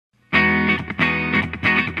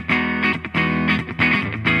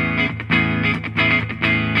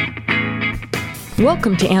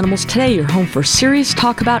Welcome to Animals Today, your home for serious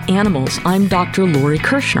talk about animals. I'm Dr. Lori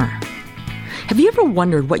Kirshner. Have you ever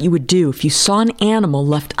wondered what you would do if you saw an animal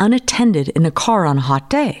left unattended in a car on a hot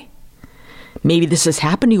day? Maybe this has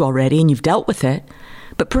happened to you already and you've dealt with it,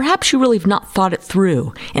 but perhaps you really have not thought it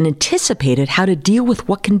through and anticipated how to deal with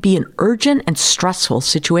what can be an urgent and stressful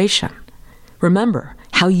situation. Remember,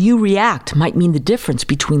 how you react might mean the difference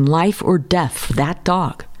between life or death for that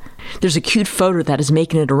dog. There's a cute photo that is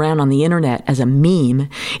making it around on the internet as a meme.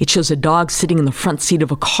 It shows a dog sitting in the front seat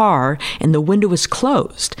of a car and the window is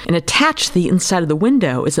closed. And attached to the inside of the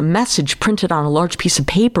window is a message printed on a large piece of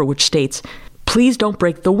paper which states, "Please don't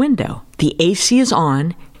break the window. The AC is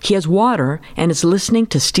on, he has water, and is listening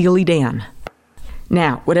to Steely Dan."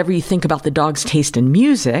 Now, whatever you think about the dog's taste in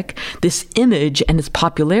music, this image and its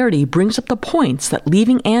popularity brings up the points that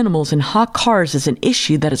leaving animals in hot cars is an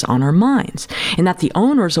issue that is on our minds, and that the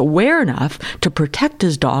owner is aware enough to protect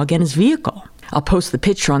his dog and his vehicle. I'll post the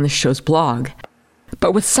picture on this show's blog.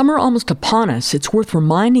 But with summer almost upon us, it's worth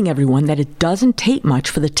reminding everyone that it doesn't take much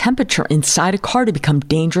for the temperature inside a car to become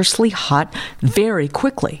dangerously hot very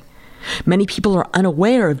quickly. Many people are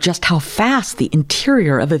unaware of just how fast the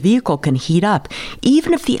interior of a vehicle can heat up,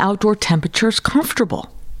 even if the outdoor temperature is comfortable.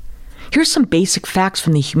 Here's some basic facts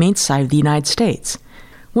from the Humane Society of the United States.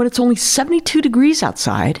 When it's only 72 degrees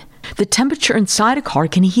outside, the temperature inside a car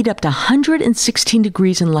can heat up to 116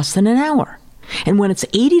 degrees in less than an hour. And when it's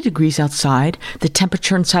 80 degrees outside, the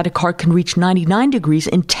temperature inside a car can reach 99 degrees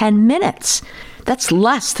in 10 minutes. That's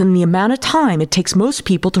less than the amount of time it takes most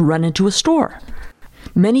people to run into a store.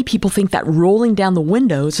 Many people think that rolling down the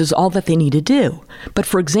windows is all that they need to do. But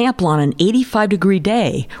for example, on an 85-degree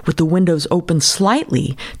day, with the windows open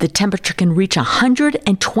slightly, the temperature can reach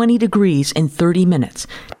 120 degrees in 30 minutes.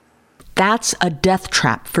 That's a death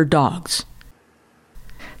trap for dogs.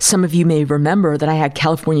 Some of you may remember that I had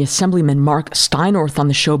California Assemblyman Mark Steinorth on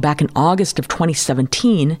the show back in August of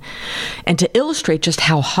 2017. And to illustrate just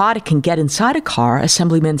how hot it can get inside a car,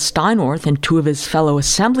 Assemblyman Steinorth and two of his fellow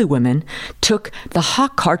assemblywomen took the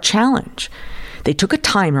Hot Car Challenge. They took a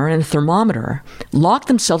timer and a thermometer, locked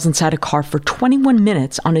themselves inside a car for 21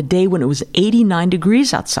 minutes on a day when it was 89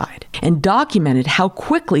 degrees outside, and documented how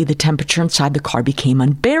quickly the temperature inside the car became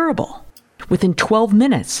unbearable. Within 12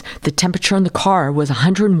 minutes, the temperature in the car was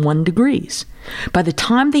 101 degrees. By the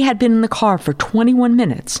time they had been in the car for 21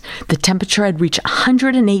 minutes, the temperature had reached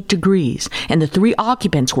 108 degrees, and the three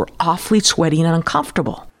occupants were awfully sweaty and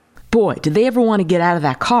uncomfortable. Boy, did they ever want to get out of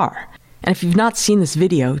that car. And if you've not seen this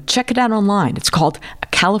video, check it out online. It's called "A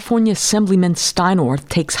California Assemblyman Steinorth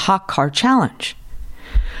Takes Hot Car Challenge."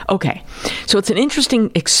 Okay, so it's an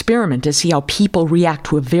interesting experiment to see how people react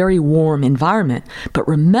to a very warm environment. But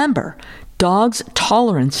remember, dogs'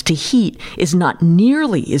 tolerance to heat is not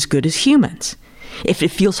nearly as good as humans. If it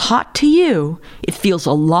feels hot to you, it feels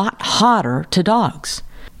a lot hotter to dogs.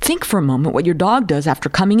 Think for a moment what your dog does after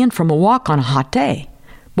coming in from a walk on a hot day.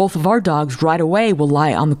 Both of our dogs right away will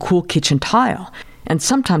lie on the cool kitchen tile, and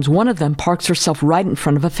sometimes one of them parks herself right in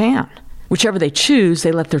front of a fan. Whichever they choose,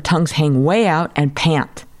 they let their tongues hang way out and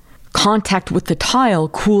pant. Contact with the tile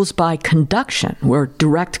cools by conduction, where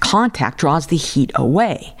direct contact draws the heat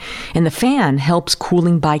away. And the fan helps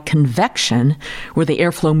cooling by convection, where the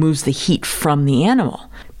airflow moves the heat from the animal.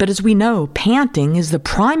 But as we know, panting is the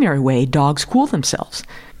primary way dogs cool themselves.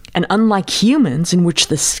 And unlike humans, in which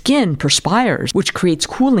the skin perspires, which creates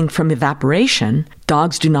cooling from evaporation,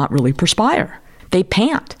 dogs do not really perspire. They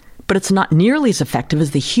pant, but it's not nearly as effective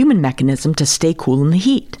as the human mechanism to stay cool in the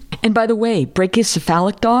heat. And by the way,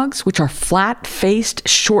 brachycephalic dogs, which are flat-faced,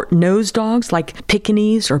 short-nosed dogs like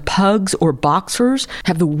Pekingese or pugs or boxers,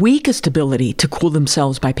 have the weakest ability to cool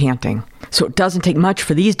themselves by panting. So it doesn't take much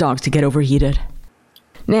for these dogs to get overheated.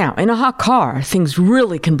 Now, in a hot car, things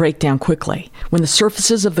really can break down quickly. When the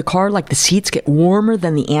surfaces of the car, like the seats, get warmer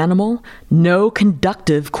than the animal, no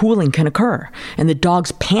conductive cooling can occur, and the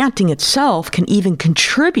dog's panting itself can even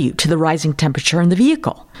contribute to the rising temperature in the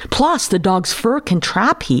vehicle. Plus, the dog's fur can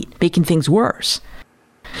trap heat, making things worse.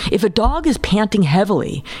 If a dog is panting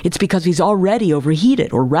heavily, it's because he's already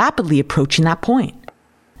overheated or rapidly approaching that point.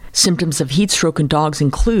 Symptoms of heat stroke in dogs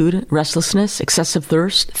include restlessness, excessive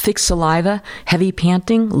thirst, thick saliva, heavy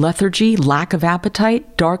panting, lethargy, lack of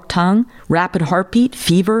appetite, dark tongue, rapid heartbeat,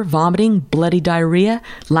 fever, vomiting, bloody diarrhea,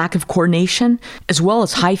 lack of coordination, as well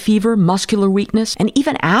as high fever, muscular weakness, and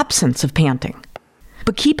even absence of panting.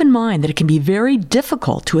 But keep in mind that it can be very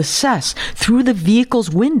difficult to assess through the vehicle's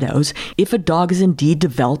windows if a dog is indeed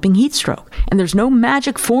developing heat stroke. And there's no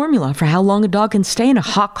magic formula for how long a dog can stay in a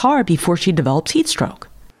hot car before she develops heat stroke.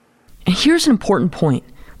 And here's an important point.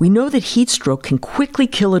 We know that heat stroke can quickly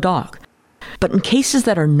kill a dog. But in cases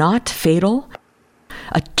that are not fatal,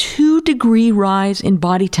 a 2-degree rise in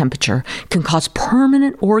body temperature can cause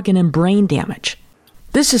permanent organ and brain damage.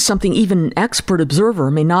 This is something even an expert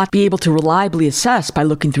observer may not be able to reliably assess by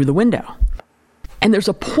looking through the window. And there's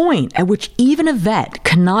a point at which even a vet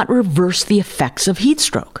cannot reverse the effects of heat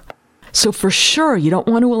stroke. So for sure, you don't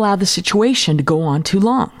want to allow the situation to go on too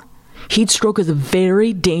long. Heat stroke is a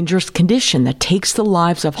very dangerous condition that takes the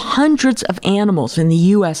lives of hundreds of animals in the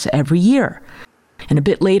U.S. every year. And a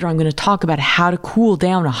bit later, I'm going to talk about how to cool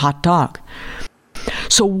down a hot dog.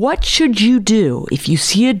 So what should you do if you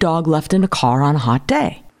see a dog left in a car on a hot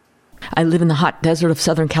day? I live in the hot desert of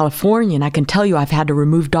Southern California, and I can tell you I've had to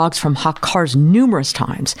remove dogs from hot cars numerous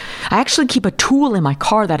times. I actually keep a tool in my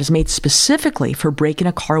car that is made specifically for breaking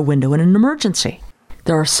a car window in an emergency.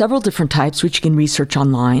 There are several different types which you can research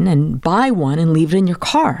online and buy one and leave it in your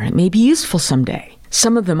car. It may be useful someday.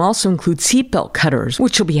 Some of them also include seatbelt cutters,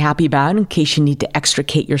 which you'll be happy about in case you need to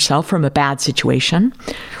extricate yourself from a bad situation.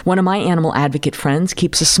 One of my animal advocate friends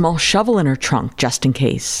keeps a small shovel in her trunk just in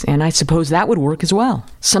case, and I suppose that would work as well.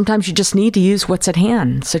 Sometimes you just need to use what's at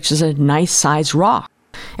hand, such as a nice sized rock,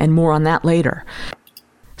 and more on that later.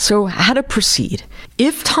 So how to proceed?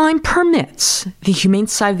 If time permits, the Humane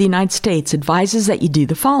Society of the United States advises that you do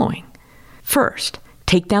the following. First,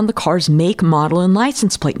 take down the car's make, model, and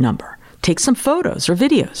license plate number. Take some photos or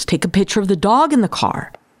videos. Take a picture of the dog in the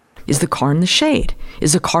car. Is the car in the shade?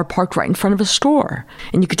 Is the car parked right in front of a store?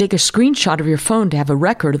 And you could take a screenshot of your phone to have a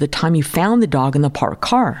record of the time you found the dog in the parked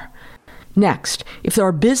car. Next, if there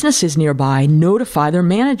are businesses nearby, notify their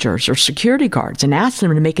managers or security guards and ask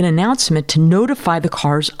them to make an announcement to notify the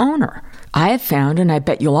car's owner. I have found, and I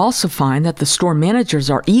bet you'll also find, that the store managers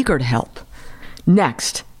are eager to help.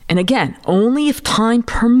 Next, and again, only if time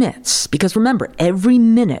permits, because remember, every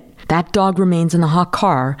minute that dog remains in the hot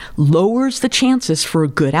car lowers the chances for a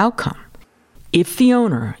good outcome. If the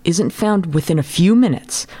owner isn't found within a few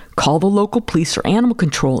minutes, call the local police or animal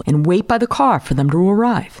control and wait by the car for them to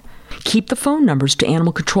arrive. Keep the phone numbers to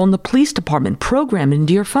animal control and the police department programmed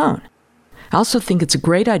into your phone. I also think it's a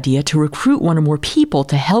great idea to recruit one or more people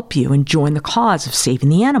to help you and join the cause of saving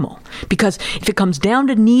the animal. Because if it comes down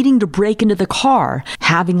to needing to break into the car,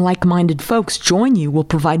 having like-minded folks join you will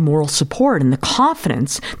provide moral support and the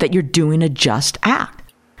confidence that you're doing a just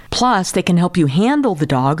act. Plus, they can help you handle the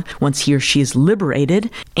dog once he or she is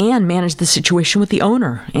liberated and manage the situation with the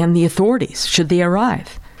owner and the authorities should they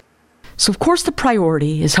arrive. So, of course, the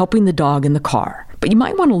priority is helping the dog in the car. But you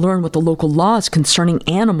might want to learn what the local laws concerning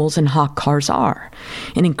animals in hot cars are.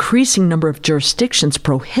 An increasing number of jurisdictions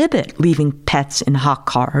prohibit leaving pets in hot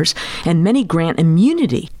cars, and many grant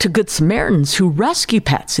immunity to Good Samaritans who rescue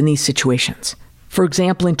pets in these situations. For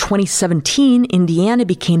example, in 2017, Indiana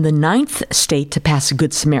became the 9th state to pass a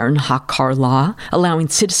Good Samaritan hot car law, allowing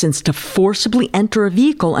citizens to forcibly enter a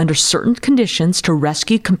vehicle under certain conditions to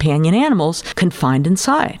rescue companion animals confined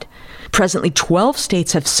inside. Presently, 12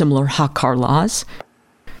 states have similar hot car laws.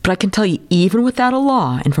 But I can tell you, even without a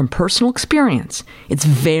law and from personal experience, it's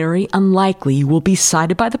very unlikely you will be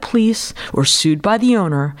cited by the police or sued by the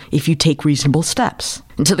owner if you take reasonable steps.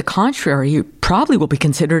 And to the contrary, you probably will be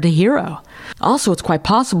considered a hero. Also, it's quite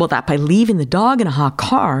possible that by leaving the dog in a hot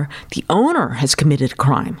car, the owner has committed a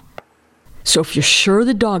crime. So if you're sure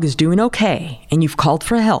the dog is doing okay and you've called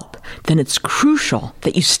for help, then it's crucial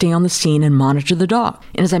that you stay on the scene and monitor the dog.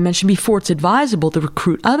 And as I mentioned before, it's advisable to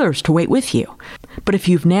recruit others to wait with you. But if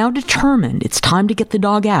you've now determined it's time to get the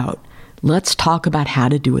dog out, let's talk about how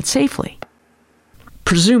to do it safely.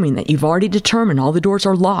 Presuming that you've already determined all the doors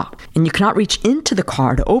are locked and you cannot reach into the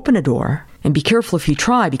car to open a door, and be careful if you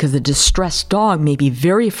try because the distressed dog may be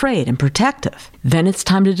very afraid and protective, then it's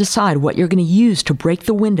time to decide what you're going to use to break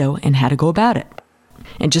the window and how to go about it.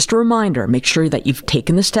 And just a reminder, make sure that you've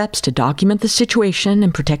taken the steps to document the situation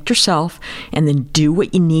and protect yourself, and then do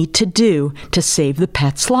what you need to do to save the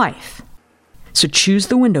pet's life. So choose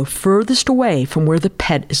the window furthest away from where the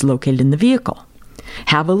pet is located in the vehicle.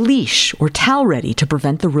 Have a leash or towel ready to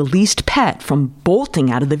prevent the released pet from bolting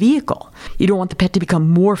out of the vehicle. You don't want the pet to become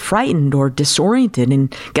more frightened or disoriented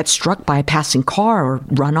and get struck by a passing car or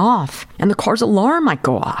run off. And the car's alarm might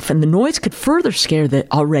go off, and the noise could further scare the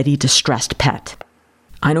already distressed pet.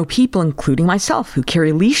 I know people, including myself, who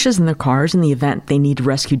carry leashes in their cars in the event they need to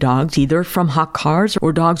rescue dogs, either from hot cars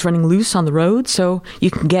or dogs running loose on the road, so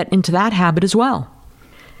you can get into that habit as well.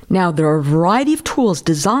 Now, there are a variety of tools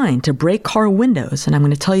designed to break car windows, and I'm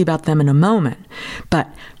going to tell you about them in a moment.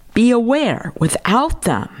 But be aware, without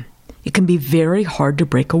them, it can be very hard to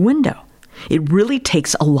break a window. It really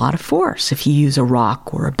takes a lot of force if you use a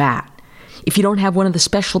rock or a bat. If you don't have one of the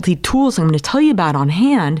specialty tools I'm going to tell you about on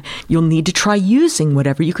hand, you'll need to try using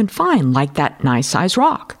whatever you can find, like that nice-sized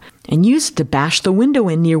rock. and used to bash the window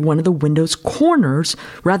in near one of the window's corners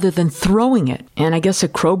rather than throwing it. And I guess a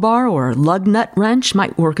crowbar or a lug nut wrench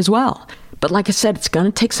might work as well. But like I said, it's going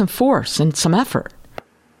to take some force and some effort.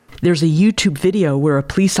 There's a YouTube video where a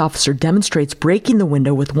police officer demonstrates breaking the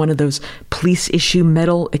window with one of those police-issue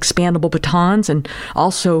metal expandable batons and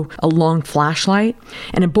also a long flashlight.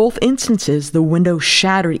 And in both instances, the window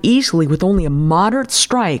shattered easily with only a moderate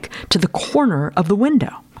strike to the corner of the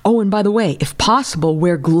window. Oh, and by the way, if possible,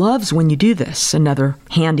 wear gloves when you do this, another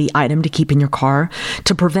handy item to keep in your car,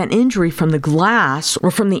 to prevent injury from the glass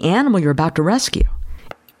or from the animal you're about to rescue.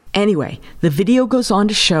 Anyway, the video goes on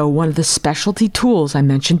to show one of the specialty tools I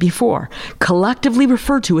mentioned before, collectively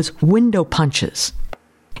referred to as window punches.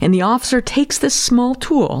 And the officer takes this small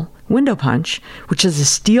tool, window punch, which is a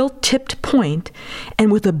steel-tipped point,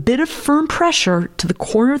 and with a bit of firm pressure to the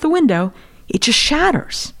corner of the window, it just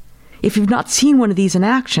shatters. If you've not seen one of these in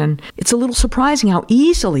action, it's a little surprising how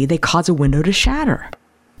easily they cause a window to shatter.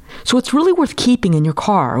 So it's really worth keeping in your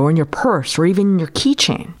car or in your purse or even in your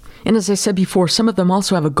keychain. And as I said before, some of them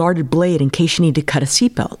also have a guarded blade in case you need to cut a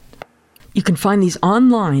seatbelt. You can find these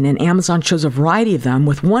online, and Amazon shows a variety of them,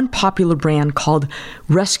 with one popular brand called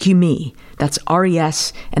Rescue Me. That's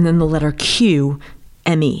R-E-S and then the letter Q,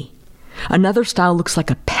 M-E. Another style looks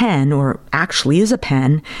like a pen, or actually is a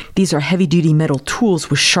pen. These are heavy-duty metal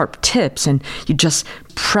tools with sharp tips, and you just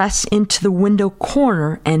press into the window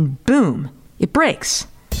corner and boom, it breaks.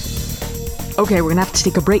 Okay, we're going to have to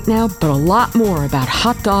take a break now, but a lot more about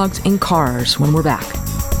hot dogs and cars when we're back.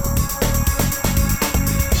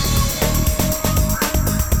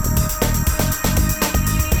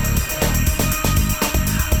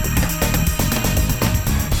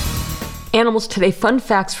 Animals Today fun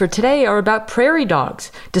facts for today are about prairie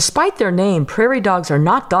dogs. Despite their name, prairie dogs are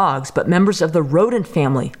not dogs, but members of the rodent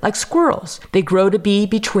family, like squirrels. They grow to be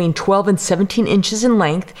between 12 and 17 inches in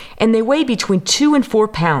length, and they weigh between 2 and 4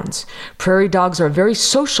 pounds. Prairie dogs are very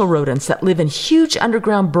social rodents that live in huge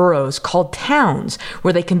underground burrows called towns,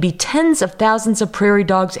 where they can be tens of thousands of prairie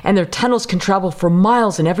dogs, and their tunnels can travel for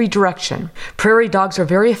miles in every direction. Prairie dogs are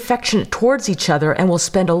very affectionate towards each other and will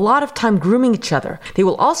spend a lot of time grooming each other. They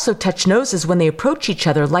will also touch noses when they approach each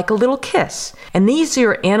other like a little kiss. And these are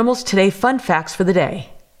your Animals Today fun facts for the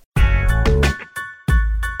day.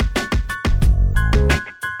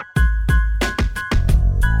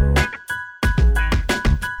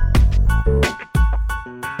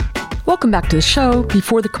 Welcome back to the show.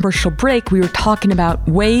 Before the commercial break, we were talking about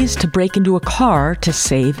ways to break into a car to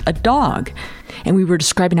save a dog. And we were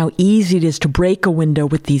describing how easy it is to break a window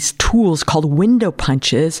with these tools called window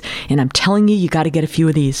punches. And I'm telling you, you got to get a few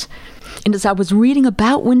of these. And as I was reading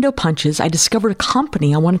about window punches, I discovered a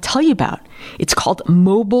company I want to tell you about. It's called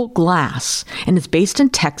Mobile Glass, and it's based in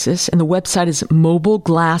Texas, and the website is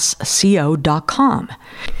mobileglassco.com.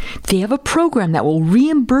 They have a program that will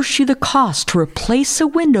reimburse you the cost to replace a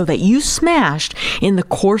window that you smashed in the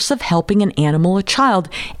course of helping an animal or child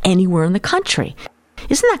anywhere in the country.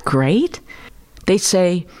 Isn't that great? They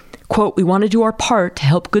say, quote, "We want to do our part to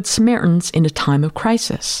help Good Samaritans in a time of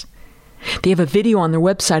crisis." They have a video on their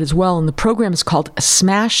website as well, and the program is called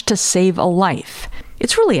Smash to Save a Life.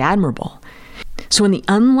 It's really admirable. So in the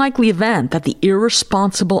unlikely event that the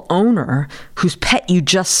irresponsible owner whose pet you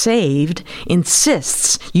just saved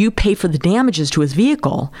insists you pay for the damages to his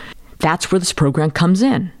vehicle, that's where this program comes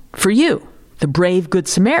in. For you, the brave Good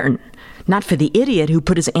Samaritan, not for the idiot who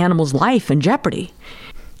put his animal's life in jeopardy.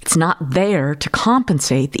 It's not there to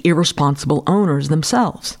compensate the irresponsible owners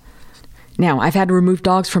themselves. Now, I've had to remove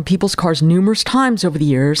dogs from people's cars numerous times over the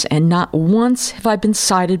years, and not once have I been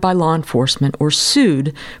cited by law enforcement or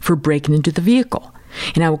sued for breaking into the vehicle.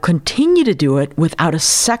 And I will continue to do it without a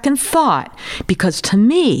second thought, because to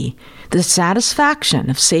me, the satisfaction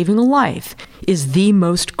of saving a life is the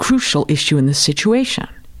most crucial issue in this situation.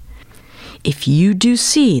 If you do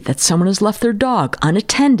see that someone has left their dog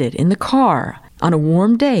unattended in the car on a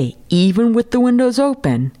warm day, even with the windows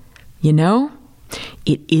open, you know,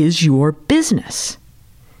 it is your business.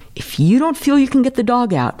 If you don't feel you can get the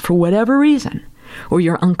dog out for whatever reason, or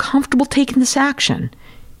you're uncomfortable taking this action,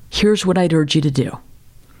 here's what I'd urge you to do.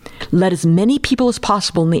 Let as many people as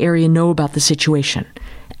possible in the area know about the situation.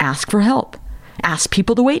 Ask for help. Ask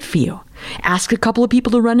people to wait for you. Ask a couple of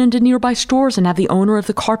people to run into nearby stores and have the owner of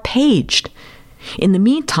the car paged. In the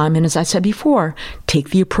meantime, and as I said before, take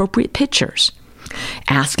the appropriate pictures.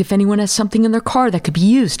 Ask if anyone has something in their car that could be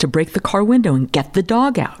used to break the car window and get the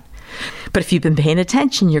dog out. But if you've been paying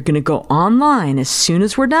attention, you're going to go online as soon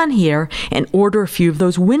as we're done here and order a few of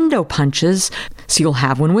those window punches so you'll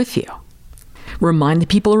have one with you. Remind the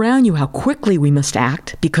people around you how quickly we must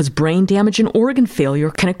act, because brain damage and organ failure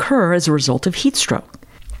can occur as a result of heat stroke.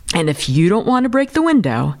 And if you don't want to break the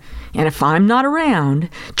window, and if I'm not around,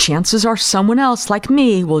 chances are someone else like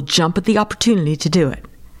me will jump at the opportunity to do it.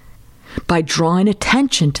 By drawing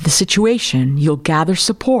attention to the situation, you'll gather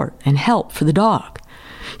support and help for the dog.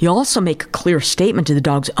 You'll also make a clear statement to the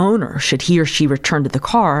dog's owner, should he or she return to the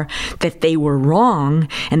car, that they were wrong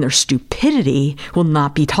and their stupidity will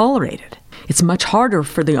not be tolerated. It's much harder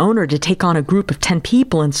for the owner to take on a group of 10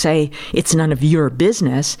 people and say, it's none of your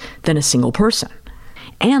business, than a single person.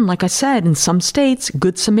 And like I said, in some states,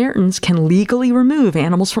 Good Samaritans can legally remove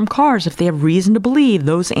animals from cars if they have reason to believe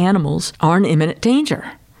those animals are in imminent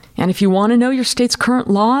danger. And if you want to know your state's current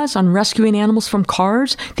laws on rescuing animals from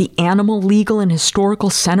cars, the Animal Legal and Historical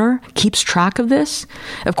Center keeps track of this.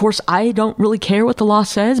 Of course, I don't really care what the law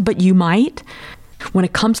says, but you might. When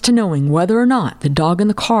it comes to knowing whether or not the dog in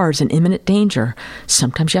the car is in imminent danger,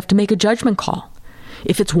 sometimes you have to make a judgment call.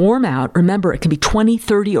 If it's warm out, remember it can be 20,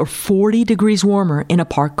 30, or 40 degrees warmer in a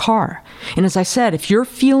parked car. And as I said, if you're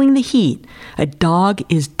feeling the heat, a dog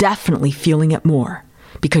is definitely feeling it more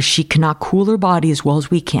because she cannot cool her body as well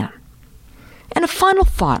as we can. And a final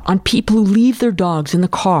thought on people who leave their dogs in the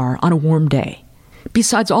car on a warm day.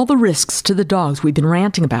 Besides all the risks to the dogs we've been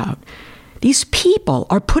ranting about, these people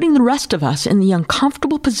are putting the rest of us in the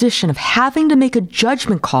uncomfortable position of having to make a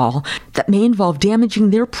judgment call that may involve damaging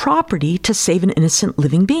their property to save an innocent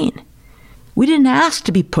living being. We didn't ask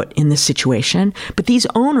to be put in this situation, but these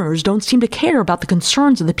owners don't seem to care about the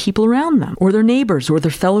concerns of the people around them, or their neighbors, or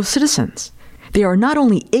their fellow citizens. They are not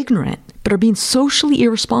only ignorant, but are being socially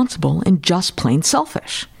irresponsible and just plain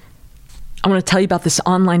selfish. I want to tell you about this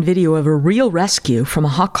online video of a real rescue from a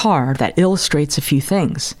hot car that illustrates a few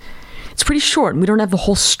things. It's pretty short, and we don't have the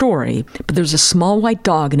whole story, but there's a small white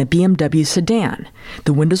dog in a BMW sedan.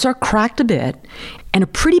 The windows are cracked a bit, and a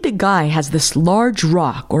pretty big guy has this large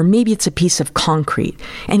rock, or maybe it's a piece of concrete,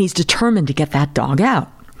 and he's determined to get that dog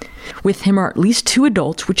out. With him are at least 2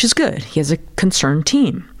 adults, which is good. He has a concerned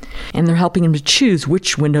team, and they're helping him to choose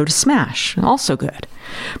which window to smash, also good.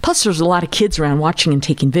 Plus, there's a lot of kids around watching and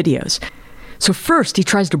taking videos. So first, he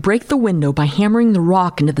tries to break the window by hammering the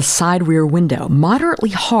rock into the side rear window,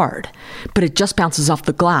 moderately hard, but it just bounces off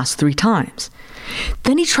the glass 3 times.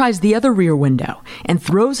 Then he tries the other rear window and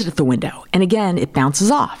throws it at the window, and again, it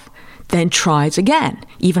bounces off. Then tries again,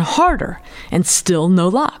 even harder, and still no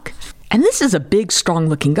luck. And this is a big,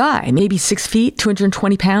 strong-looking guy, maybe 6 feet,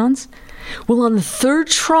 220 pounds. Well, on the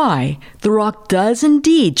 3rd try, the rock does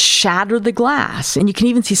indeed shatter the glass, and you can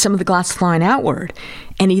even see some of the glass flying outward.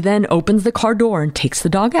 And he then opens the car door and takes the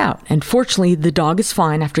dog out. And fortunately, the dog is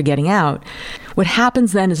fine after getting out. What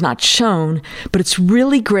happens then is not shown, but it's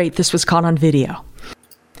really great this was caught on video.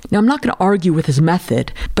 Now, I'm not going to argue with his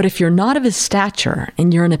method, but if you're not of his stature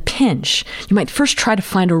and you're in a pinch, you might first try to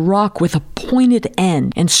find a rock with a pointed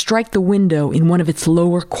end and strike the window in one of its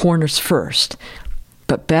lower corners first.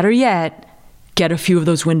 But better yet, get a few of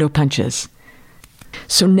those window punches.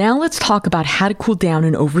 So now let's talk about how to cool down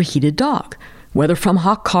an overheated dog, whether from a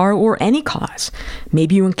hot car or any cause.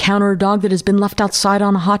 Maybe you encounter a dog that has been left outside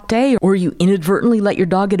on a hot day, or you inadvertently let your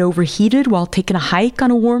dog get overheated while taking a hike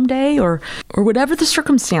on a warm day, or whatever the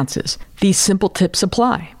circumstances. These simple tips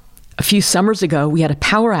apply. A few summers ago, we had a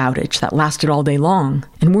power outage that lasted all day long,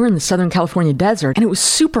 and we're in the Southern California desert, and it was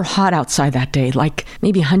super hot outside that day, like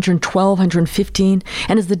maybe 112, 115,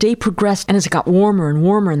 and as the day progressed and as it got warmer and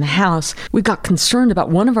warmer in the house, we got concerned about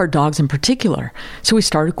one of our dogs in particular, so we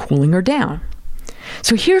started cooling her down.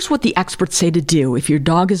 So here's what the experts say to do if your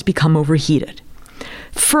dog has become overheated.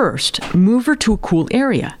 First, move her to a cool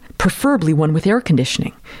area, preferably one with air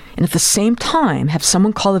conditioning, and at the same time have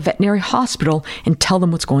someone call the veterinary hospital and tell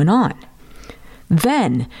them what's going on.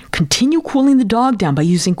 Then, continue cooling the dog down by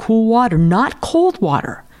using cool water, not cold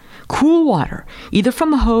water. Cool water, either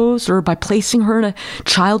from a hose or by placing her in a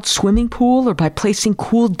child's swimming pool or by placing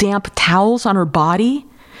cool, damp towels on her body.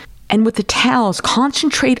 And with the towels,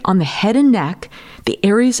 concentrate on the head and neck, the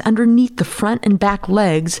areas underneath the front and back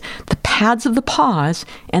legs, the pads of the paws,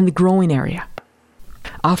 and the growing area.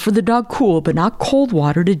 Offer the dog cool but not cold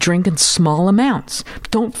water to drink in small amounts.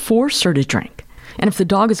 Don't force her to drink. And if the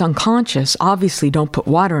dog is unconscious, obviously don't put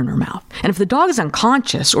water in her mouth. And if the dog is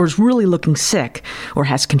unconscious or is really looking sick or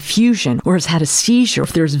has confusion or has had a seizure,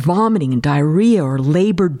 if there's vomiting and diarrhea or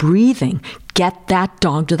labored breathing, get that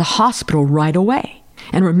dog to the hospital right away.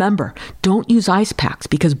 And remember, don't use ice packs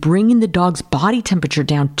because bringing the dog's body temperature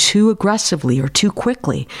down too aggressively or too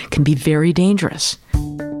quickly can be very dangerous.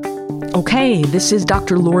 Okay, this is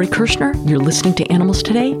Dr. Lori Kirshner. You're listening to Animals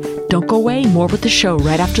Today. Don't go away. More with the show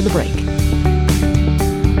right after the break.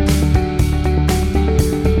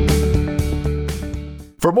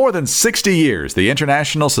 For more than 60 years, the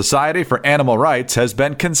International Society for Animal Rights has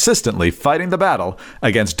been consistently fighting the battle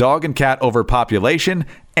against dog and cat overpopulation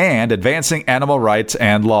and advancing animal rights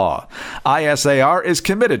and law. ISAR is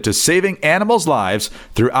committed to saving animals' lives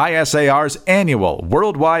through ISAR's annual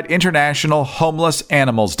Worldwide International Homeless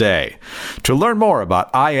Animals Day. To learn more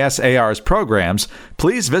about ISAR's programs,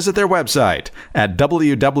 please visit their website at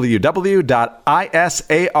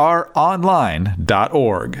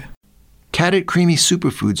www.isaronline.org. Catted Creamy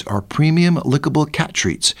Superfoods are premium lickable cat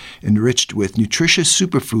treats enriched with nutritious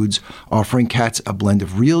superfoods, offering cats a blend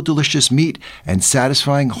of real delicious meat and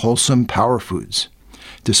satisfying wholesome power foods.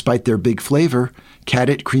 Despite their big flavor,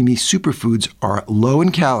 Catted Creamy Superfoods are low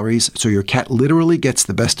in calories, so your cat literally gets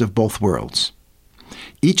the best of both worlds.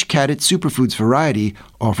 Each Catted Superfoods variety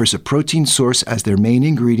offers a protein source as their main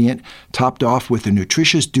ingredient, topped off with a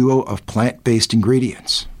nutritious duo of plant-based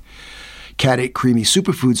ingredients. Catted Creamy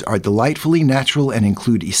Superfoods are delightfully natural and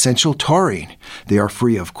include essential taurine. They are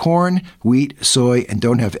free of corn, wheat, soy, and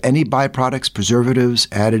don't have any byproducts, preservatives,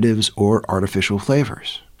 additives, or artificial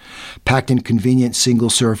flavors. Packed in convenient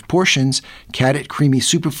single-serve portions, Catted Creamy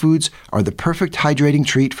Superfoods are the perfect hydrating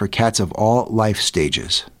treat for cats of all life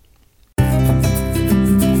stages.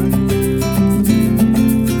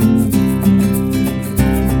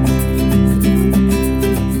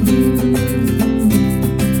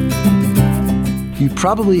 You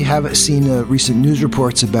probably have seen recent news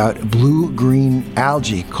reports about blue-green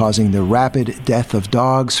algae causing the rapid death of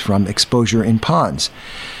dogs from exposure in ponds.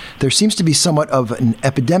 There seems to be somewhat of an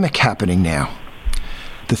epidemic happening now.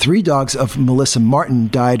 The 3 dogs of Melissa Martin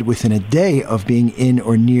died within a day of being in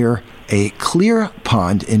or near a clear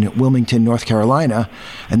pond in Wilmington, North Carolina,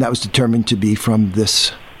 and that was determined to be from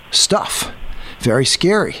this stuff. Very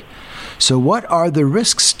scary. So what are the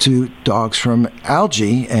risks to dogs from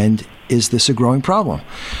algae, and is this a growing problem?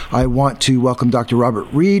 I want to welcome Dr. Robert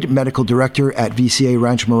Reed, Medical Director at VCA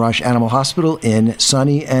Rancho Mirage Animal Hospital in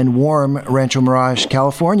sunny and warm Rancho Mirage,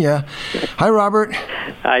 California. Hi, Robert.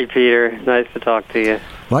 Hi, Peter. Nice to talk to you.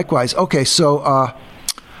 Likewise. Okay, so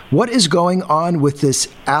what is going on with this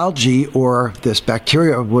algae or this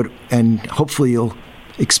bacteria? And hopefully you'll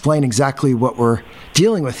explain exactly what we're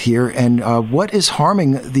dealing with here and what is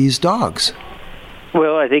harming these dogs.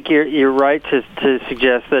 Well, I think you're right to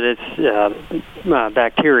suggest that it's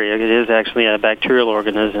bacteria. It is actually a bacterial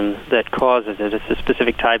organism that causes it. It's a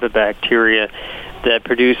specific type of bacteria that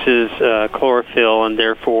produces chlorophyll and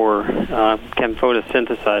therefore can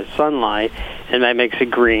photosynthesize sunlight, and that makes it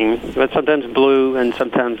green. But sometimes blue, and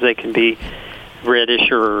sometimes they can be reddish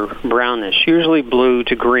or brownish, usually blue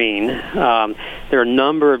to green. There are a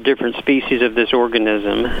number of different species of this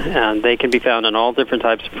organism, and they can be found in all different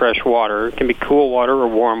types of fresh water. It can be cool water or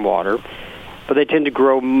warm water, but they tend to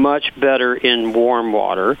grow much better in warm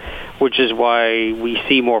water, which is why we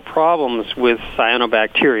see more problems with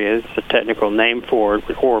cyanobacteria, it's a technical name for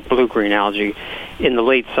it, or blue-green algae, in the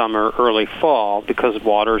late summer, early fall, because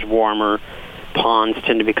water is warmer. Ponds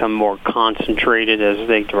tend to become more concentrated as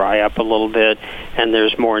they dry up a little bit, and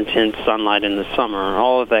there's more intense sunlight in the summer.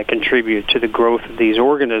 All of that contribute to the growth of these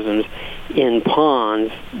organisms in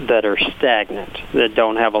ponds that are stagnant, that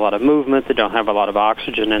don't have a lot of movement, that don't have a lot of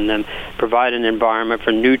oxygen in them, provide an environment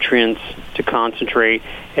for nutrients to concentrate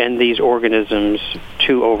and these organisms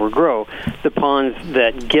to overgrow. The ponds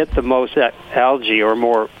that get the most algae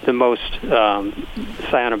or the most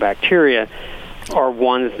cyanobacteria are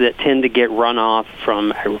ones that tend to get runoff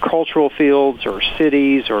from agricultural fields or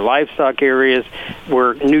cities or livestock areas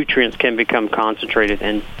where nutrients can become concentrated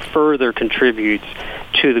and further contributes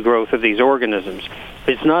to the growth of these organisms.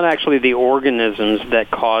 It's not actually the organisms that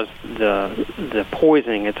cause the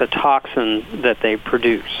poisoning. It's a toxin that they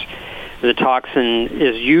produce. The toxin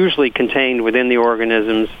is usually contained within the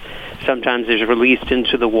organisms. Sometimes it's released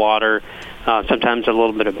into the water, sometimes a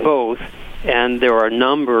little bit of both. And there are a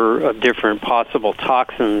number of different possible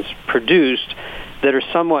toxins produced that are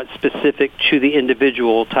somewhat specific to the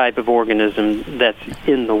individual type of organism that's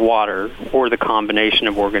in the water or the combination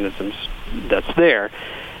of organisms that's there,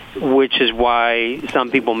 which is why some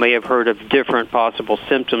people may have heard of different possible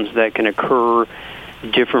symptoms that can occur,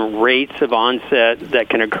 different rates of onset that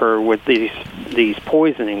can occur with these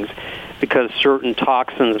poisonings, because certain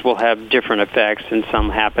toxins will have different effects and some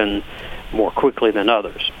happen more quickly than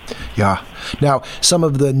others. Yeah. Now, some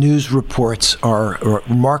of the news reports are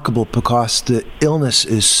remarkable because the illness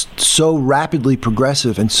is so rapidly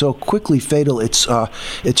progressive and so quickly fatal. It's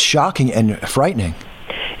shocking and frightening.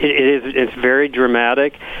 It is. It's very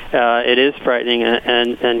dramatic. It is frightening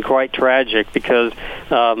and quite tragic because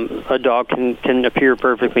a dog can appear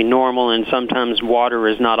perfectly normal, and sometimes water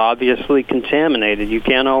is not obviously contaminated. You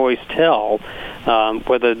can't always tell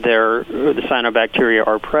whether the cyanobacteria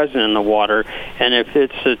are present in the water. And if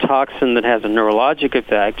it's a toxin that has a neurologic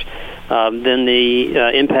effect, then the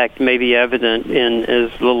impact may be evident in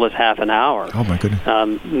as little as half an hour. Oh, my goodness.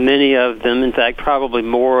 Many of them, in fact, probably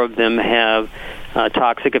more of them have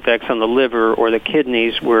toxic effects on the liver or the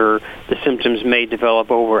kidneys, where the symptoms may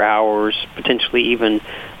develop over hours, potentially even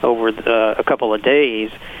over a couple of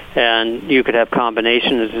days. And you could have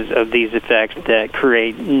combinations of these effects that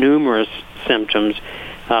create numerous symptoms.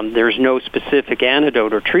 There's no specific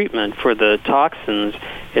antidote or treatment for the toxins.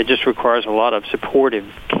 It just requires a lot of supportive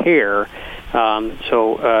care.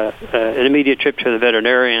 So an immediate trip to the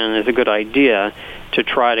veterinarian is a good idea to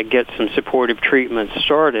try to get some supportive treatment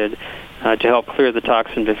started to help clear the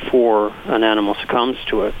toxin before an animal succumbs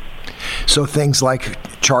to it. So things like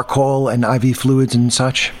charcoal and IV fluids and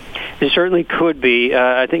such? It certainly could be.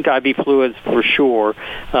 I think IV fluids for sure.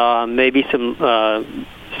 Maybe some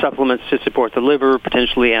supplements to support the liver,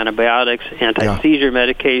 potentially antibiotics, anti-seizure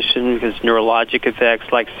medication, because neurologic effects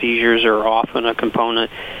like seizures are often a component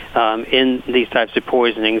in these types of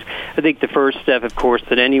poisonings. I think the first step, of course,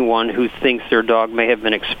 that anyone who thinks their dog may have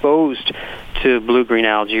been exposed to blue-green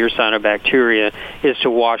algae or cyanobacteria is to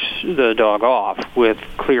wash the dog off with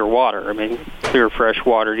clear water. I mean, clear, fresh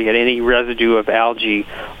water to get any residue of algae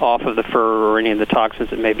off of the fur or any of the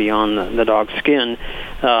toxins that may be on the dog's skin.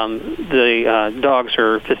 The dogs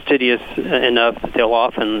are fastidious enough that they'll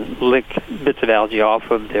often lick bits of algae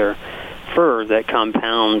off of their fur that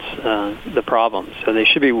compounds the problem. So they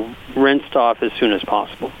should be rinsed off as soon as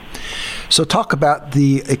possible. So talk about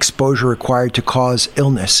the exposure required to cause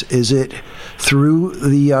illness. Is it through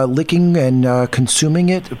the licking and consuming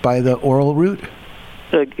it by the oral route?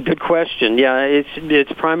 A good question. Yeah,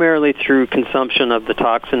 it's primarily through consumption of the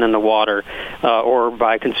toxin in the water or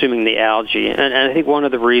by consuming the algae. And I think one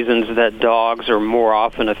of the reasons that dogs are more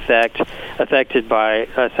often affected by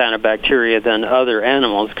cyanobacteria than other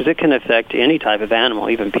animals, because it can affect any type of animal,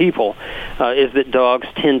 even people, is that dogs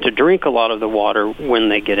tend to drink a lot of the water when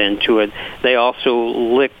they get into it. They also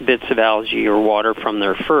lick bits of algae or water from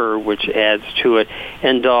their fur, which adds to it.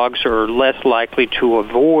 And dogs are less likely to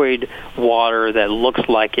avoid water that looks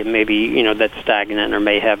like it may be, that's stagnant or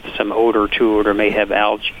may have some odor to it or may have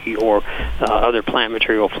algae or other plant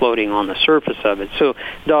material floating on the surface of it. So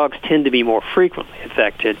dogs tend to be more frequently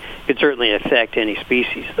affected. It could certainly affect any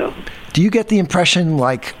species, though. Do you get the impression,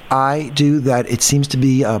 like I do, that it seems to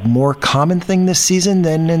be a more common thing this season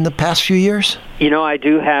than in the past few years? I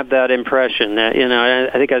do have that impression. I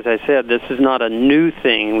think, as I said, this is not a new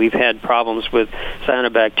thing. We've had problems with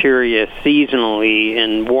cyanobacteria seasonally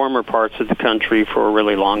in warmer parts of the country for a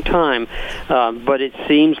really long time. But it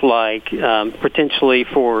seems like, potentially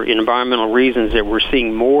for environmental reasons, that we're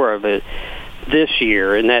seeing more of it this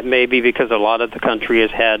year, and that may be because a lot of the country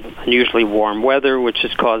has had unusually warm weather, which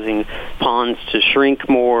is causing ponds to shrink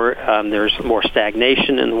more. There's more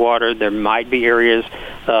stagnation in the water. There might be areas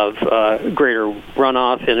of greater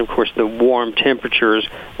runoff, and of course the warm temperatures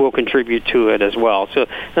will contribute to it as well. So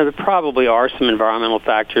there probably are some environmental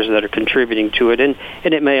factors that are contributing to it, and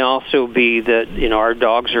it may also be that our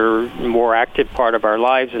dogs are a more active part of our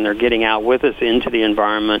lives, and they're getting out with us into the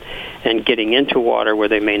environment and getting into water where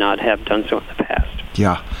they may not have done so in the past.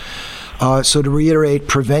 Yeah. So to reiterate,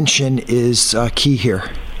 prevention is key here.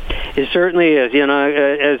 It certainly is.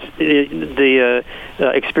 As the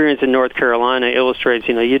experience in North Carolina illustrates,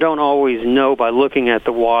 you don't always know by looking at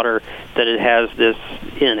the water that it has this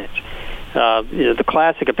in it. The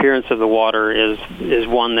classic appearance of the water is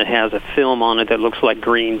one that has a film on it that looks like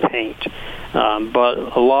green paint.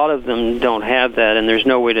 But a lot of them don't have that, and there's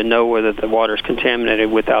no way to know whether the water is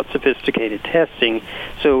contaminated without sophisticated testing.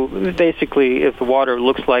 So basically, if the water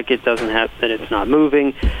looks like it doesn't have, that it's not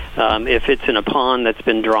moving, if it's in a pond that's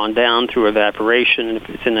been drawn down through evaporation, if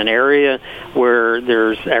it's in an area where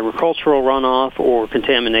there's agricultural runoff or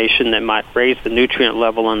contamination that might raise the nutrient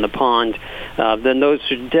level in the pond, then those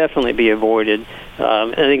should definitely be avoided.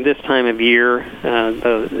 I think this time of year,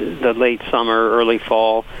 the late summer, early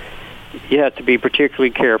fall, you have to be particularly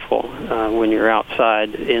careful when you're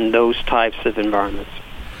outside in those types of environments.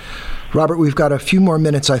 Robert, we've got a few more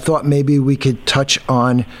minutes. I thought maybe we could touch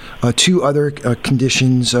on two other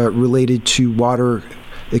conditions related to water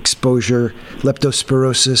exposure,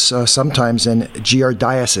 leptospirosis sometimes, and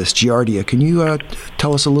giardia. Can you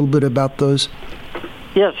tell us a little bit about those?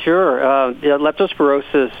 Yeah, sure.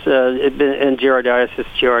 Leptospirosis and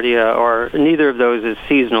giardia are, neither of those is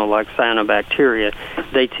seasonal like cyanobacteria.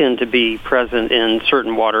 They tend to be present in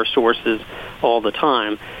certain water sources all the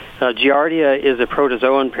time. Giardia is a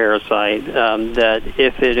protozoan parasite that,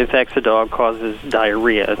 if it infects a dog, causes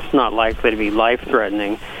diarrhea. It's not likely to be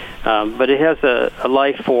life-threatening, But it has a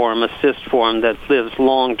life form, a cyst form, that lives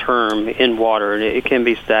long-term in water. It can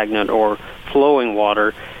be stagnant or flowing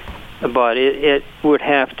water, but it would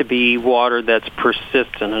have to be water that's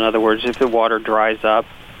persistent. In other words, if the water dries up,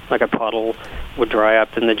 like a puddle would dry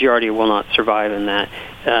up, then the Giardia will not survive in that.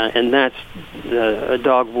 And that's a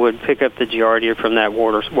dog would pick up the Giardia from that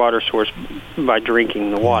water source by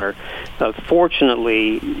drinking the water.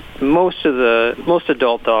 Fortunately, most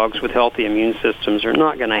adult dogs with healthy immune systems are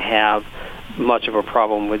not going to have much of a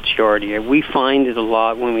problem with Giardia. We find it a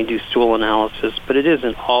lot when we do stool analysis, but it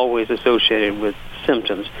isn't always associated with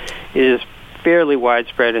symptoms. It is fairly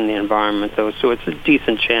widespread in the environment, though, so it's a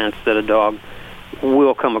decent chance that a dog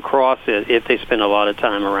will come across it if they spend a lot of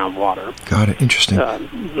time around water. Got it. Interesting.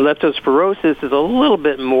 Leptospirosis is a little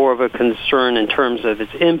bit more of a concern in terms of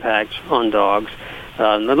its impact on dogs. The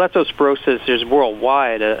leptospirosis is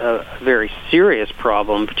worldwide a very serious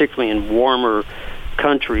problem, particularly in warmer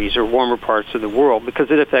countries or warmer parts of the world,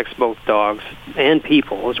 because it affects both dogs and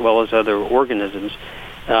people as well as other organisms.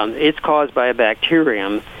 It's caused by a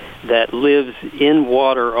bacterium that lives in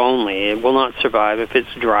water only. It will not survive if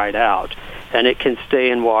it's dried out. And it can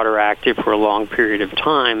stay in water active for a long period of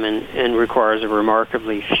time and requires a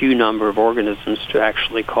remarkably few number of organisms to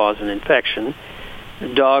actually cause an infection.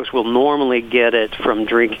 Dogs will normally get it from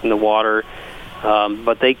drinking the water,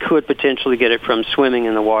 but they could potentially get it from swimming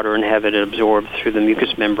in the water and have it absorbed through the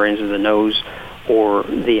mucous membranes of the nose or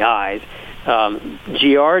the eyes.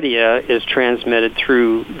 Giardia is transmitted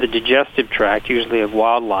through the digestive tract, usually of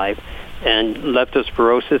wildlife, and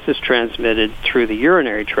leptospirosis is transmitted through the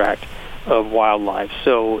urinary tract of wildlife.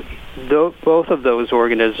 So both of those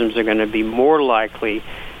organisms are going to be more likely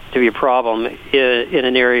to be a problem in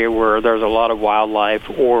an area where there's a lot of wildlife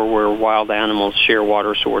or where wild animals share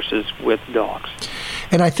water sources with dogs.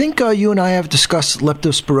 And I think you and I have discussed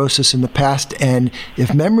leptospirosis in the past, and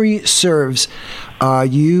if memory serves,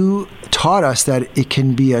 you taught us that it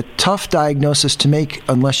can be a tough diagnosis to make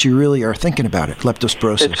unless you really are thinking about it,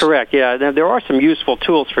 leptospirosis. That's correct, yeah. There are some useful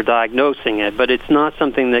tools for diagnosing it, but it's not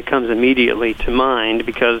something that comes immediately to mind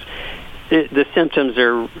because the symptoms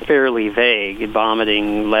are fairly vague: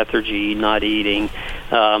 vomiting, lethargy, not eating.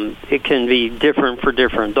 It can be different for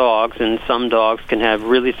different dogs, and some dogs can have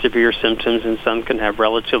really severe symptoms and some can have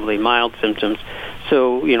relatively mild symptoms.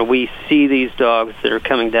 So, we see these dogs that are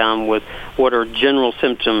coming down with what are general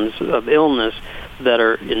symptoms of illness that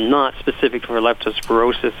are not specific for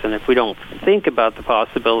leptospirosis, and if we don't think about the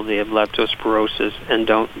possibility of leptospirosis and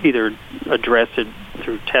don't either address it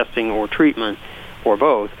through testing or treatment or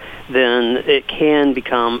both, then it can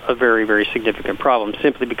become a very, very significant problem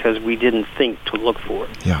simply because we didn't think to look for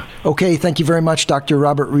it. Yeah. Okay, thank you very much, Dr.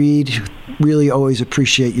 Robert Reed. Really always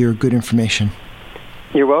appreciate your good information.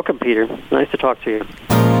 You're welcome, Peter. Nice to talk to you.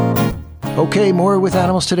 Okay, more with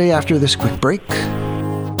Animals Today after this quick break.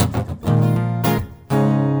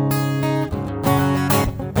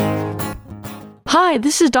 Hi,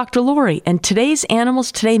 this is Dr. Lori, and today's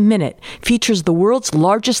Animals Today Minute features the world's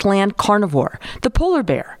largest land carnivore, the polar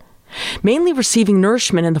bear. Mainly receiving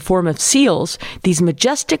nourishment in the form of seals, these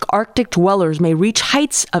majestic Arctic dwellers may reach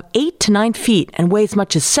heights of 8 to 9 feet and weigh as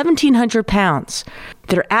much as 1,700 pounds.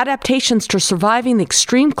 Their adaptations to surviving the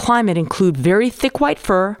extreme climate include very thick white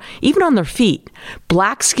fur, even on their feet,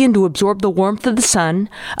 black skin to absorb the warmth of the sun,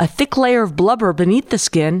 a thick layer of blubber beneath the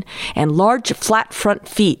skin, and large flat front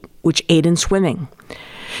feet, which aid in swimming.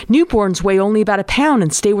 Newborns weigh only about a pound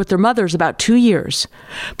and stay with their mothers about 2 years.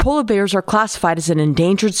 Polar bears are classified as an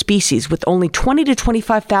endangered species with only 20 to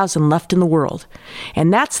 25,000 left in the world.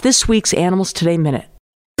 And that's this week's Animals Today Minute.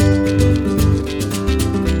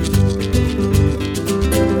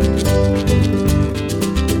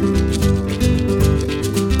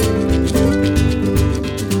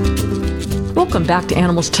 Welcome back to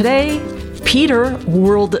Animals Today. Peter,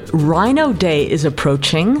 World Rhino Day is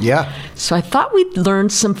approaching. Yeah. So I thought we'd learn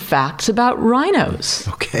some facts about rhinos.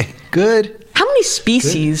 Okay, good. How many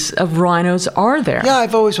species of rhinos are there? Yeah,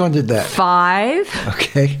 I've always wondered that. 5,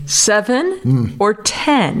 Okay. 7, or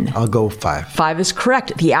 10? I'll go 5. 5 is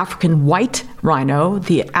correct. The African white rhino,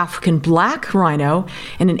 the African black rhino,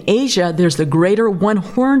 and in Asia, there's the greater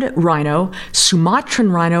one-horned rhino,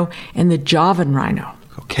 Sumatran rhino, and the Javan rhino.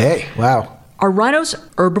 Okay, wow. Are rhinos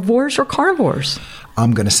herbivores or carnivores?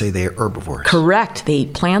 I'm going to say they are herbivores. Correct. They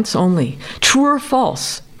eat plants only. True or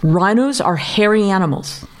false? Rhinos are hairy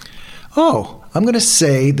animals. Oh, I'm going to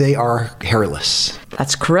say they are hairless.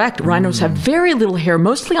 That's correct. Rhinos have very little hair,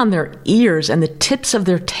 mostly on their ears and the tips of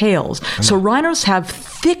their tails. So rhinos have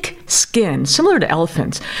thick skin, similar to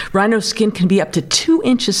elephants. Rhino skin can be up to 2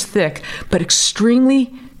 inches thick, but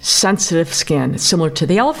extremely sensitive skin, similar to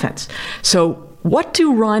the elephants. So what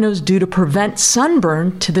do rhinos do to prevent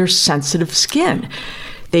sunburn to their sensitive skin?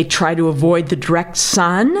 They try to avoid the direct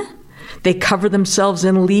sun. They cover themselves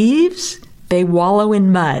in leaves. They wallow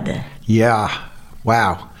in mud. Yeah.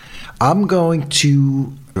 Wow. I'm going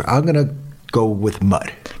to go with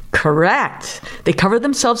mud. Correct. They cover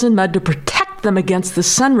themselves in mud to protect them against the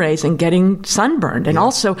sun rays and getting sunburned. And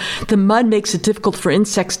also, the mud makes it difficult for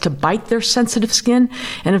insects to bite their sensitive skin.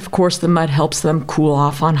 And of course, the mud helps them cool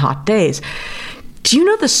off on hot days. Do you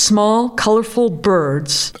know the small, colorful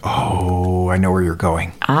birds? Oh, I know where you're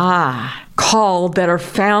going. Called that are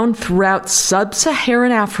found throughout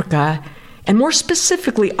sub-Saharan Africa, and more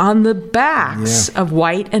specifically on the backs of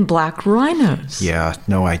white and black rhinos. Yeah,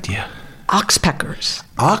 no idea. Oxpeckers.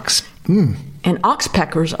 And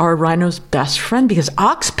oxpeckers are a rhino's best friend because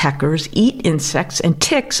oxpeckers eat insects and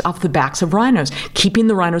ticks off the backs of rhinos, keeping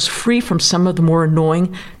the rhinos free from some of the more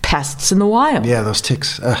annoying pests in the wild. Yeah, those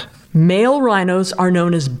ticks. Male rhinos are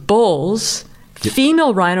known as bulls.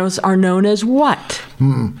 Female rhinos are known as what?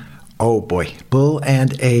 Oh, boy. Bull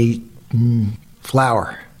and a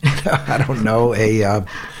flower. I don't know.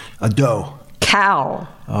 A doe. Cow.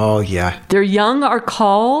 Oh, yeah. Their young are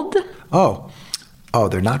called? Oh,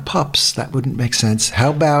 they're not pups. That wouldn't make sense.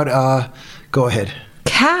 How about, go ahead.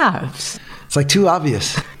 Calves. It's like too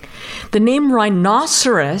obvious. The name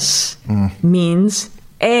rhinoceros means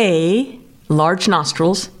A, large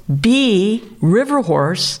nostrils, B, river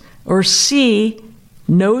horse, or C,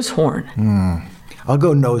 nose horn. I'll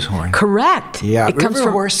go nose horn. Correct. Yeah, it comes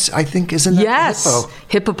from horse, I think, isn't that yes,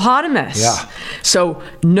 hippopotamus. Yeah. So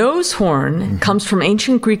nose horn comes from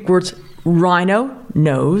ancient Greek words rhino,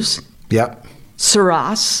 nose, Yep.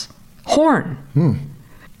 ceros, horn.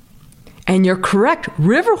 And you're correct.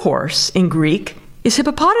 River horse in Greek is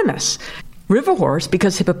hippopotamus. River horse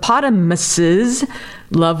because hippopotamuses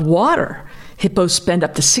love water. Hippos spend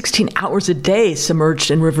up to 16 hours a day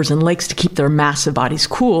submerged in rivers and lakes to keep their massive bodies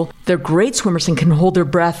cool. They're great swimmers and can hold their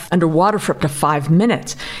breath underwater for up to 5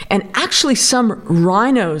 minutes. And actually, some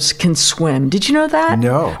rhinos can swim. Did you know that?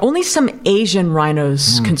 No. Only some Asian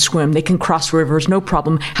rhinos can swim. They can cross rivers, no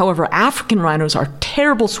problem. However, African rhinos are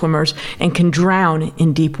terrible swimmers and can drown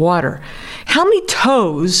in deep water. How many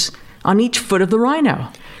toes on each foot of the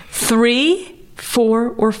rhino? 3, 4,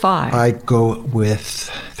 or 5? I go with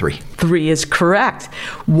 3. 3 is correct.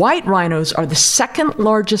 White rhinos are the second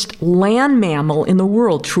largest land mammal in the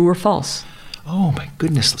world. True or false? Oh, my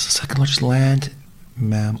goodness. It's the second largest land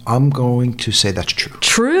mammal. I'm going to say that's true.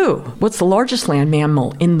 True. What's the largest land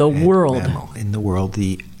mammal in the world? Mammal in the world,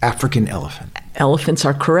 the African elephant. Elephants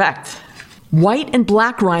are correct. White and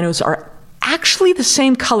black rhinos are actually the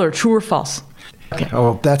same color. True or false? Okay.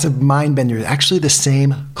 Oh, that's a mind bender. Actually the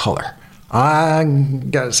same color. I'm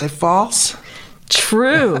going to say false.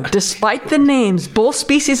 True. Despite the names, both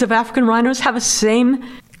species of African rhinos have the same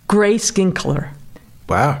gray skin color.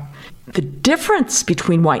 Wow. The difference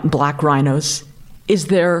between white and black rhinos is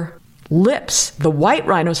their lips. The white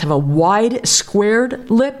rhinos have a wide, squared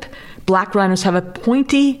lip. Black rhinos have a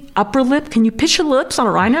pointy upper lip. Can you picture the lips on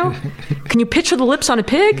a rhino? Can you picture the lips on a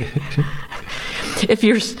pig? If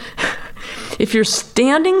you're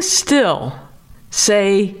standing still,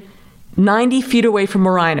 say 90 feet away from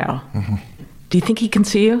a rhino, do you think he can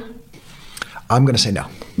see you? I'm going to say no.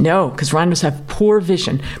 No, because rhinos have poor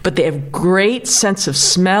vision, but they have great sense of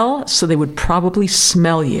smell, so they would probably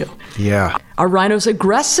smell you. Yeah. Are rhinos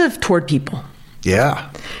aggressive toward people? Yeah.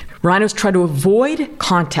 Rhinos try to avoid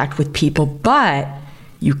contact with people, but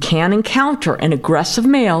you can encounter an aggressive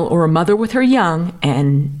male or a mother with her young,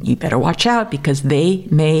 and you better watch out because they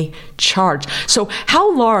may charge. So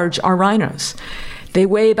how large are rhinos? They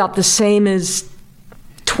weigh about the same as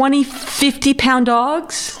 20, 50-pound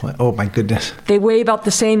dogs. Oh, my goodness. They weigh about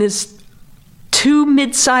the same as 2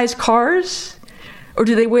 mid-sized cars? Or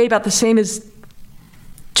do they weigh about the same as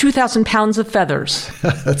 2,000 pounds of feathers?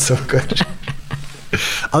 That's so good.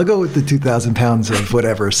 I'll go with the 2,000 pounds of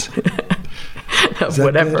whatevers.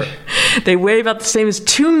 Whatever. They weigh about the same as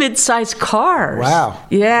 2 mid-sized cars. Wow.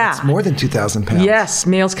 Yeah. It's more than 2,000 pounds. Yes,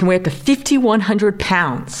 males can weigh up to 5,100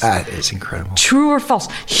 pounds. That is incredible. True or false?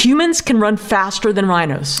 Humans can run faster than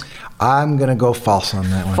rhinos. I'm going to go false on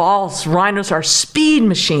that one. False. Rhinos are speed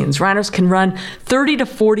machines. Rhinos can run 30 to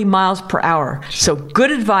 40 miles per hour. So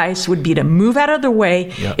good advice would be to move out of their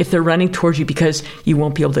way if they're running towards you because you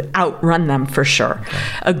won't be able to outrun them for sure. Okay.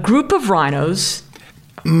 A group of rhinos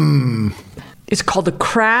is called a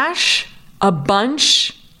crash, a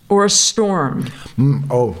bunch, or a storm.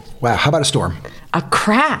 Oh, wow. How about a storm? A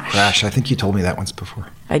crash. Crash. I think you told me that once before.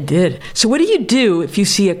 I did. So what do you do if you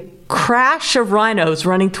see a crash of rhinos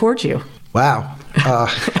running towards you? Wow.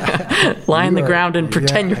 Lie on the ground and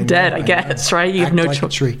pretend you're dead, I guess, right? You have no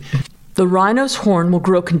choice. The rhino's horn will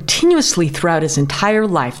grow continuously throughout his entire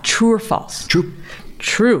life. True or false? True.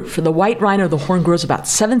 True. For the white rhino, the horn grows about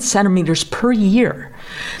 7 centimeters per year.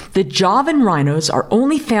 The Javan rhinos are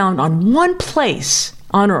only found on one place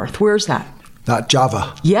on Earth. Where's that? Not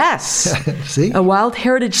Java. Yes. See? A wild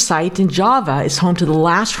heritage site in Java is home to the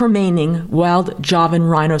last remaining wild Javan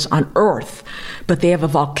rhinos on Earth. But they have a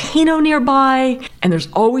volcano nearby, and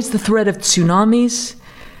there's always the threat of tsunamis.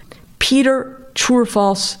 Peter, true or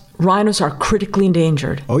false? Rhinos are critically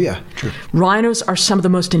endangered. Oh, yeah, true. Rhinos are some of the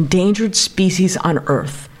most endangered species on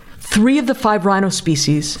Earth. 3 of the 5 rhino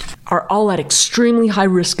species are all at extremely high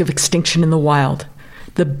risk of extinction in the wild.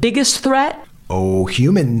 The biggest threat? Oh,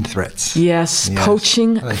 human threats. Yes,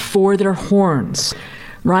 poaching for their horns.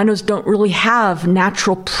 Rhinos don't really have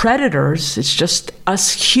natural predators. It's just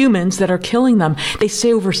us humans that are killing them. They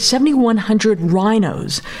say over 7,100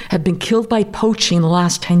 rhinos have been killed by poaching in the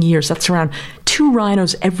last 10 years. That's around 2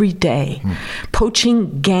 rhinos every day.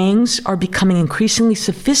 Poaching gangs are becoming increasingly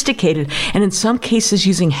sophisticated and in some cases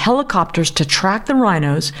using helicopters to track the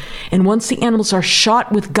rhinos. And once the animals are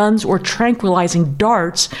shot with guns or tranquilizing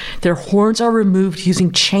darts, their horns are removed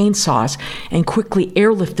using chainsaws and quickly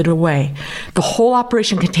airlifted away. The whole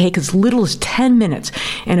operation can take as little as 10 minutes.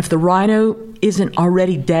 And if the rhino isn't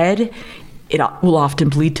already dead, it will often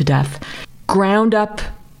bleed to death. Ground up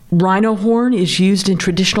rhino horn is used in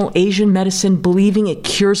traditional Asian medicine, believing it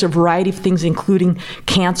cures a variety of things, including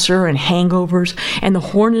cancer and hangovers. And the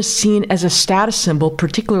horn is seen as a status symbol,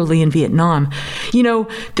 particularly in Vietnam. You know,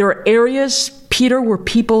 there are areas, Peter, where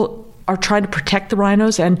people are trying to protect the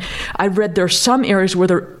rhinos, and I've read there are some areas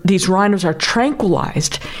where these rhinos are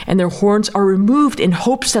tranquilized and their horns are removed in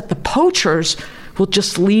hopes that the poachers will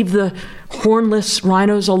just leave the hornless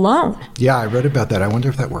rhinos alone. Yeah, I read about that. I wonder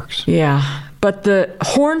if that works. Yeah, but the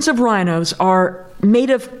horns of rhinos are made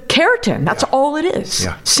of keratin. That's all it is.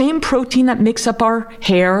 Yeah. Same protein that makes up our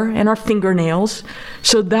hair and our fingernails.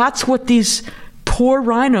 So that's what these poor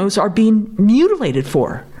rhinos are being mutilated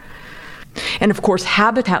for. And of course,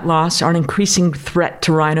 habitat loss are an increasing threat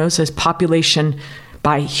to rhinos as population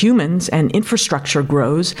by humans and infrastructure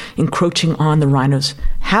grows, encroaching on the rhino's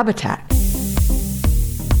habitat.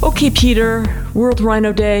 Okay, Peter, World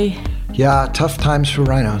Rhino Day. Yeah, tough times for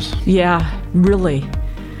rhinos. Yeah, really.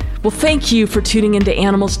 Well, thank you for tuning into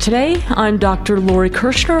Animals Today. I'm Dr. Lori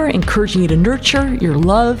Kirshner, encouraging you to nurture your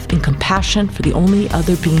love and compassion for the only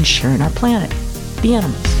other being sharing our planet, the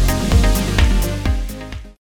animals.